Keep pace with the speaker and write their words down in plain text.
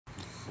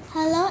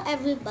Hello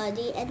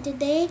everybody, and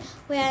today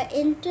we are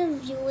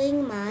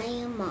interviewing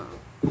my mom.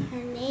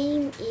 Her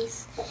name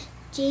is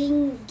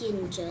Jane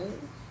Ginjal.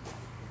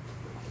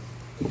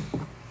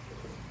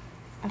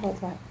 About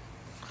what?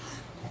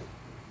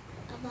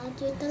 About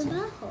your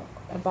trabaho.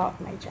 About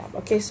my job.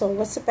 Okay, so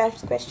what's the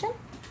first question?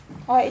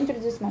 Oh,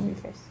 introduce mommy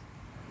first.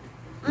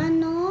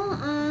 Ano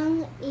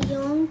ang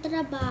iyong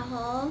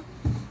trabaho?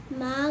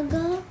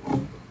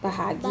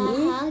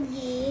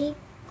 Bahagi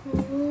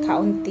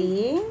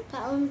kaunting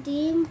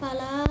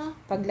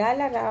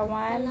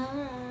Paglalarawan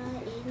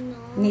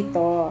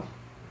nito.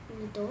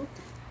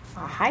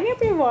 Hi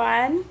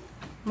everyone!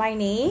 My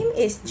name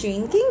is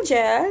Jane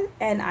Ginjal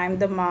and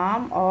I'm the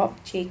mom of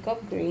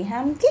Jacob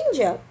Graham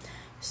Ginjal.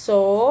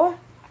 So,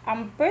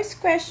 ang first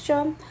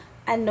question,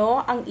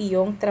 ano ang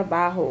iyong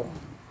trabaho?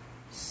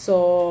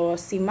 So,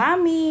 si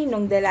mommy,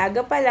 nung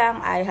dalaga pa lang,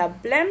 I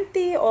have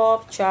plenty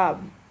of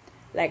job.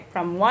 Like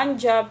from one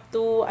job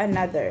to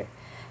another.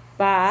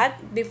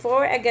 But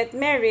before I get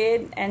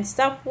married and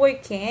stop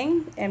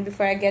working, and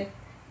before I get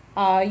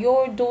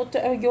your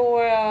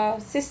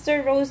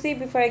sister Rosie,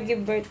 before I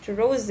give birth to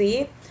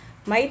Rosie,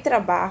 my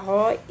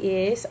trabaho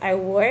is I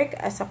work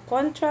as a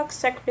contract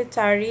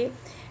secretary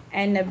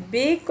in a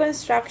big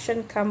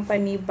construction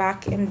company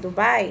back in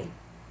Dubai.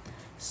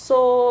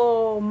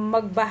 So,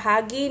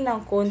 magbahagi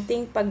ng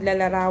konting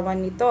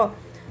paglalarawan nito.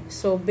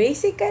 So,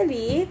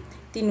 basically,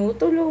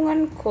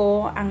 tinutulungan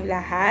ko ang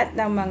lahat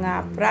ng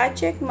mga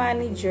project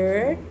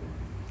manager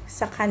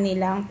sa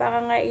kanilang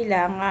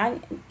pangangailangan,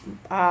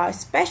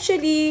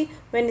 especially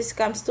when it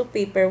comes to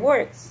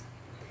paperwork.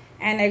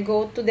 And I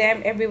go to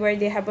them everywhere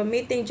they have a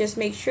meeting,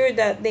 just make sure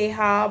that they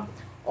have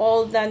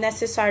all the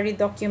necessary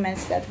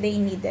documents that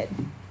they needed.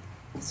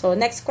 So,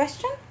 next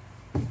question.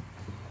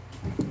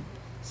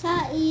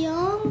 Sa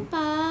iyong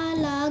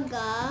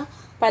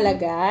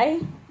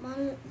palagay,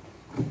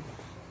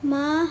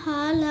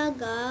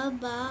 mahalaga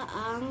ba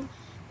ang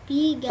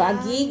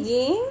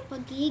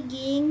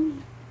pagiging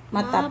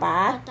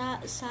matapat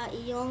sa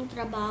iyong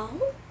trabaho?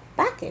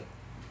 Bakit?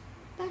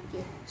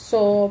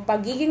 So,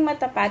 pagiging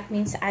matapat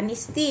means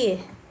honesty.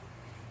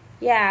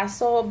 Yeah,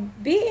 so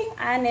being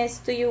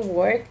honest to your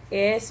work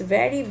is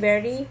very,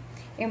 very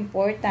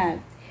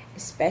important.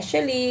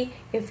 Especially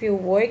if you're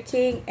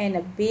working in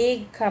a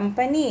big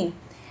company.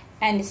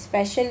 And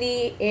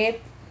especially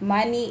if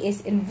money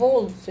is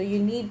involved, so you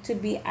need to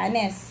be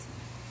honest.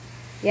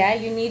 Yeah,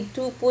 you need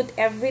to put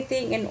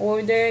everything in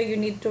order. You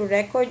need to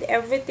record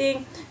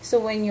everything,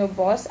 so when your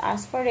boss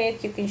asks for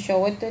it, you can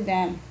show it to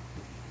them.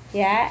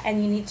 Yeah,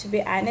 and you need to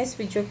be honest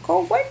with your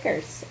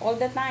co-workers all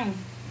the time.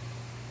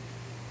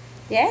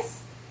 Yes?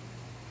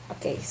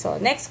 Okay,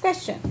 so next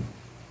question.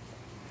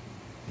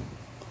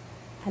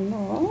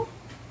 Ano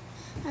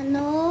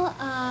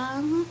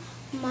ang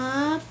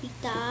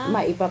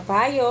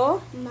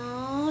maipapayo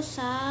mo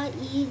sa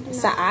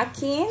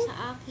akin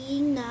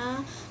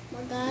na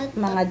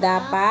mga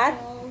dapat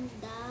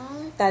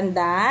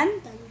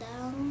tandaan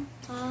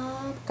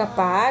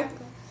kapag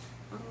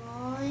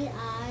ako'y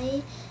ay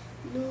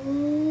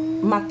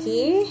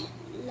laki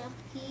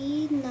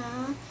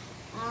na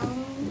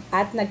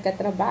at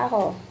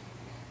nagkatrabaho.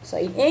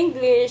 So in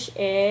English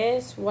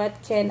is,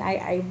 what can I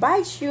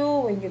advise you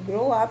when you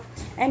grow up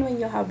and when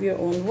you have your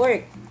own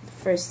work?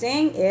 First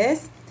thing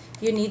is,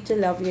 you need to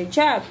love your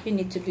job. You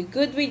need to be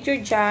good with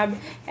your job,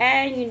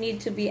 and you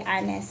need to be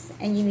honest,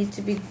 and you need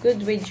to be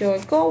good with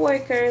your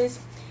co-workers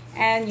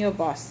and your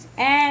boss.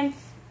 And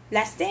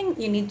last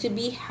thing, you need to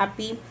be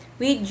happy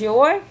with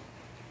your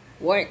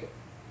work.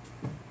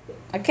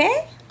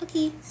 Okay?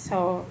 Okay.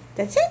 So,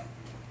 that's it.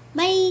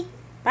 Bye.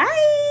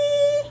 Bye.